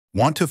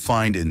Want to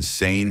find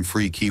insane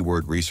free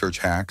keyword research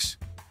hacks?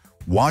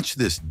 Watch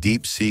this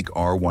DeepSeek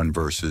R1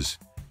 versus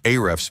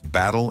Ahrefs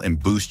battle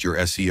and boost your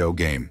SEO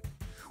game.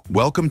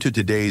 Welcome to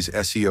today's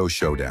SEO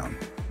showdown,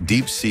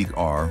 DeepSeek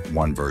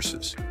R1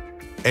 versus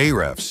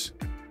Ahrefs.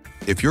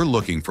 If you're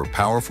looking for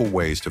powerful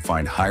ways to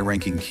find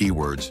high-ranking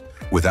keywords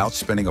without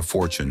spending a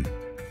fortune,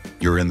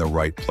 you're in the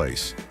right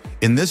place.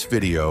 In this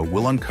video,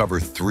 we'll uncover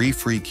 3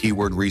 free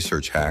keyword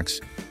research hacks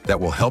that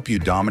will help you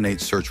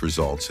dominate search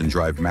results and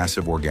drive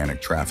massive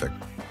organic traffic.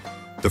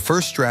 The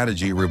first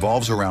strategy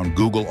revolves around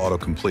Google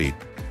Autocomplete,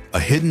 a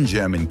hidden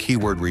gem in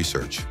keyword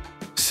research.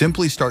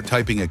 Simply start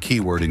typing a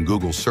keyword in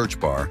Google's search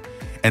bar,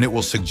 and it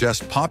will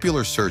suggest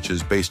popular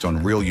searches based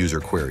on real user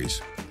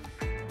queries.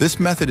 This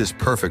method is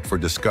perfect for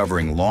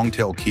discovering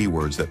long-tail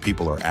keywords that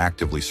people are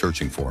actively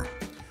searching for.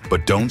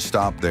 But don't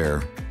stop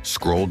there.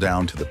 Scroll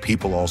down to the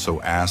People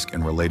Also Ask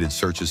and Related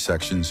Searches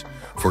sections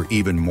for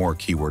even more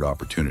keyword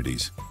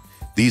opportunities.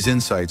 These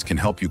insights can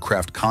help you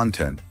craft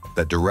content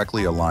that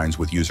directly aligns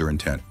with user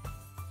intent.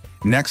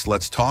 Next,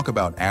 let's talk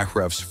about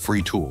Ahrefs'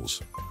 free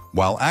tools.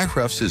 While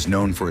Ahrefs is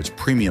known for its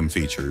premium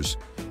features,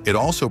 it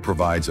also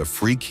provides a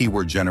free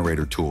keyword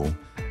generator tool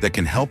that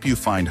can help you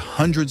find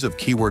hundreds of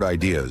keyword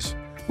ideas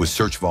with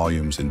search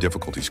volumes and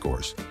difficulty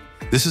scores.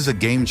 This is a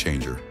game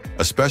changer,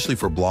 especially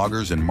for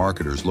bloggers and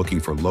marketers looking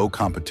for low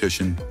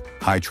competition,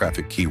 high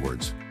traffic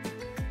keywords.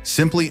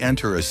 Simply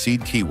enter a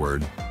seed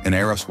keyword and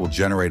Ahrefs will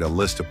generate a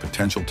list of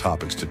potential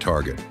topics to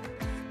target,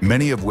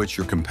 many of which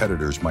your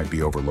competitors might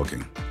be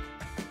overlooking.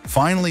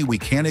 Finally, we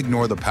can't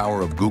ignore the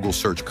power of Google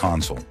Search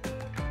Console.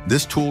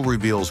 This tool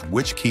reveals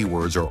which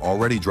keywords are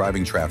already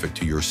driving traffic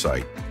to your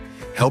site,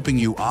 helping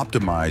you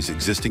optimize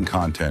existing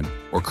content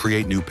or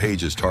create new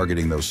pages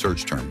targeting those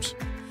search terms.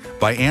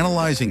 By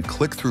analyzing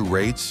click-through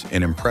rates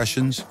and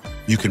impressions,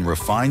 you can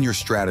refine your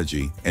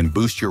strategy and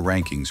boost your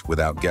rankings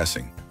without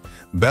guessing.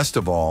 Best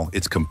of all,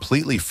 it's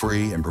completely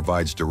free and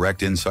provides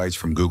direct insights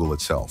from Google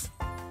itself.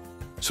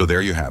 So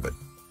there you have it,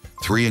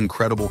 3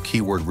 incredible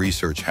keyword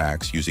research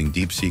hacks using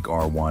DeepSeek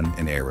R1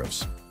 and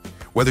Ahrefs.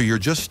 Whether you're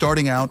just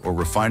starting out or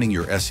refining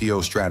your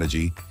SEO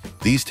strategy,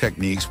 these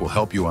techniques will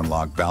help you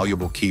unlock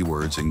valuable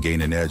keywords and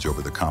gain an edge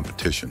over the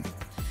competition.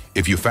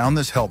 If you found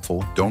this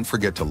helpful, don't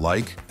forget to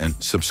like and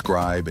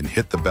subscribe and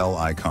hit the bell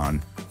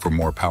icon for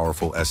more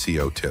powerful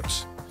SEO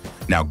tips.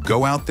 Now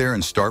go out there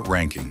and start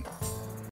ranking.